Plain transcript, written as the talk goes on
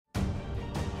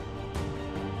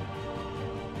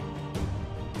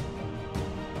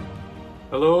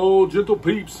Hello, gentle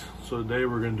peeps. So today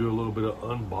we're going to do a little bit of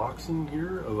unboxing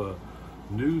here of a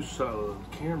new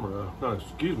camera,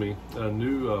 a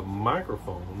new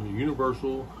microphone, a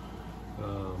universal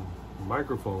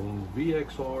microphone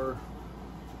VXR10.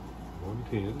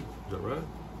 Is that right?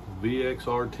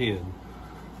 VXR10.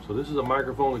 So this is a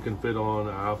microphone that can fit on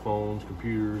iPhones,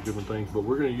 computers, different things, but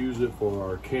we're going to use it for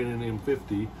our Canon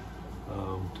M50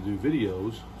 to do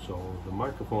videos. So the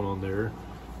microphone on there.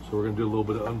 So we're going to do a little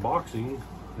bit of unboxing,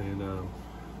 and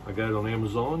I got it on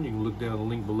Amazon. You can look down the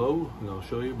link below and I'll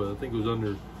show you, but I think it was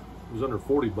under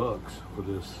 $40 for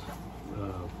this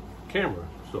camera.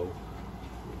 So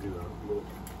we'll get a little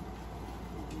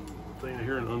thing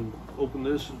here and open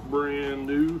this. It's brand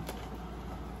new.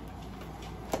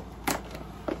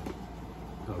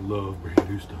 I love brand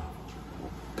new stuff.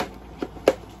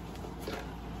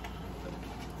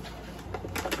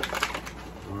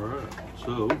 Alright,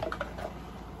 so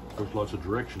there's lots of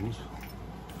directions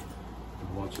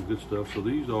and lots of good stuff. So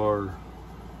these are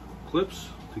clips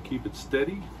to keep it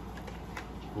steady,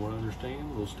 from what I understand,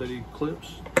 little steady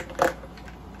clips. There's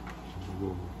a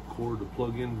little cord to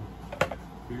plug in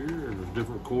here, and there's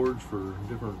different cords for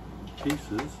different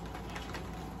pieces.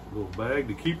 A little bag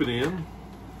to keep it in.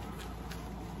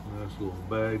 Nice little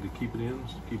bag to keep it in,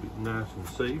 to keep it nice and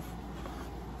safe.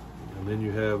 And then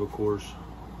you have, of course,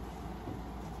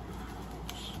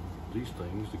 these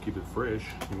things to keep it fresh.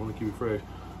 You want to keep it fresh,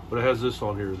 but it has this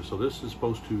on here. So this is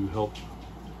supposed to help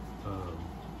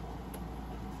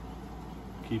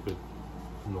keep it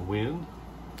from the wind.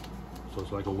 So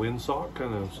it's like a wind sock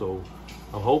kind of. So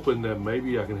I'm hoping that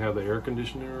maybe I can have the air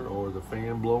conditioner or the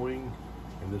fan blowing,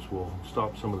 and this will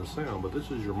stop some of the sound. But this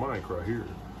is your mic right here,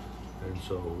 and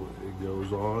so it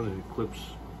goes on and it clips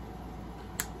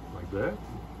like that,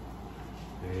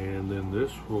 and then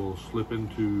this will slip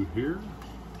into here,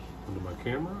 into my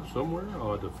camera somewhere.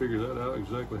 I'll have to figure that out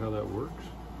exactly how that works.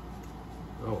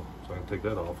 Oh, so I can take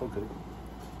that off. Okay,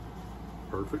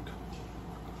 perfect.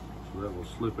 So that will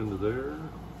slip into there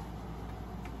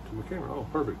to my camera. Oh,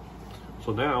 perfect.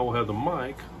 So now we'll have the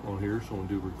mic on here, so I'm gonna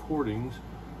do recordings.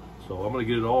 So I'm gonna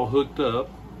get it all hooked up,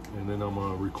 and then I'm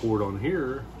gonna record on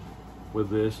here with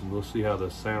this, and we'll see how the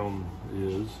sound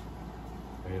is,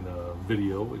 and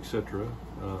video, etc.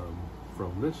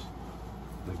 From this.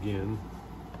 Again,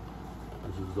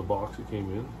 this is the box it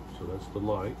came in. So that's the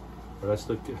light, or that's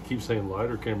the, I keep saying light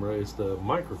or camera, it's the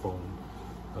microphone.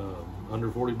 Under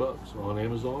 $40 on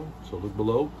Amazon. So look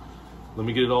below. Let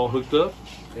me get it all hooked up,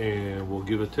 and we'll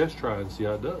give it a test try and see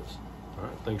how it does. All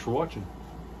right, thanks for watching.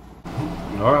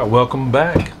 All right, welcome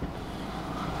back.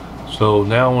 So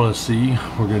now I want to see,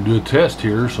 we're going to do a test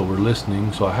here, so we're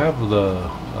listening. So I have the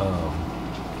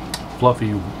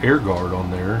fluffy air guard on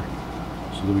there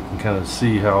so that we can kind of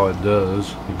see how it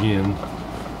does. Again,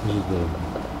 this is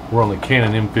we're on the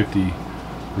Canon M50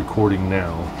 recording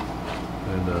now,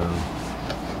 and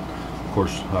of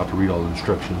course I have to read all the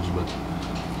instructions, but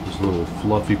this little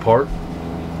fluffy part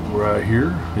right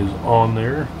here is on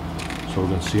there, so we're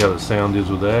going to see how the sound is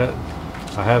with that.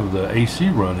 I have the AC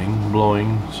running,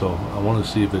 blowing, so I want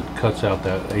to see if it cuts out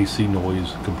that AC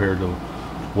noise compared to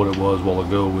what it was a while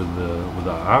ago with the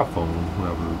iPhone when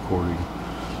I was recording.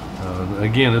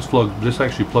 Again, this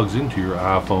actually plugs into your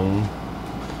iPhone,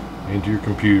 into your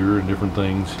computer, and different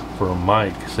things for a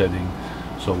mic setting.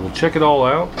 So we'll check it all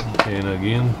out, and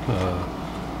again,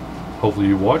 hopefully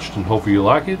you watched, and hopefully you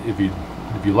like it. If you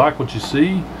like what you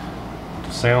see,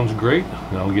 it sounds great,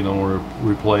 and I'll get on to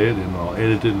replay it, and I'll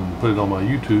edit it and put it on my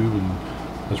YouTube, and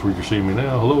that's where you're seeing me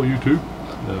now. Hello YouTube.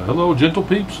 Hello gentle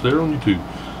peeps there on YouTube.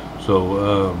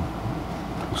 So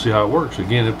we'll see how it works.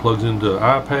 Again, it plugs into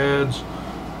iPads,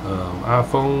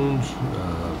 iPhones,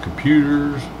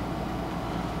 computers,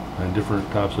 and different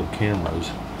types of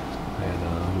cameras, and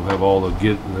you'll have all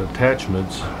the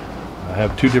attachments. I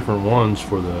have two different ones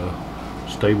for the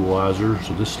stabilizer.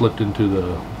 So this slipped into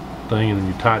the thing, and then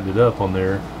you tighten it up on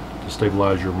there to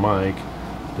stabilize your mic.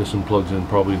 This one plugs in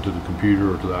probably into the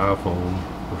computer or to the iPhone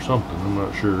or something. I'm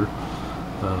not sure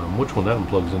which one that one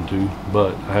plugs into,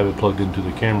 but I have it plugged into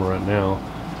the camera right now,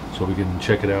 so we can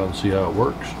check it out and see how it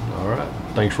works. All right,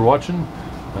 thanks for watching.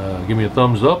 Give me a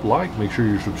thumbs up, like, make sure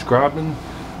you're subscribing,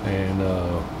 and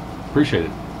appreciate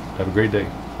it. Have a great day.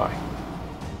 Bye.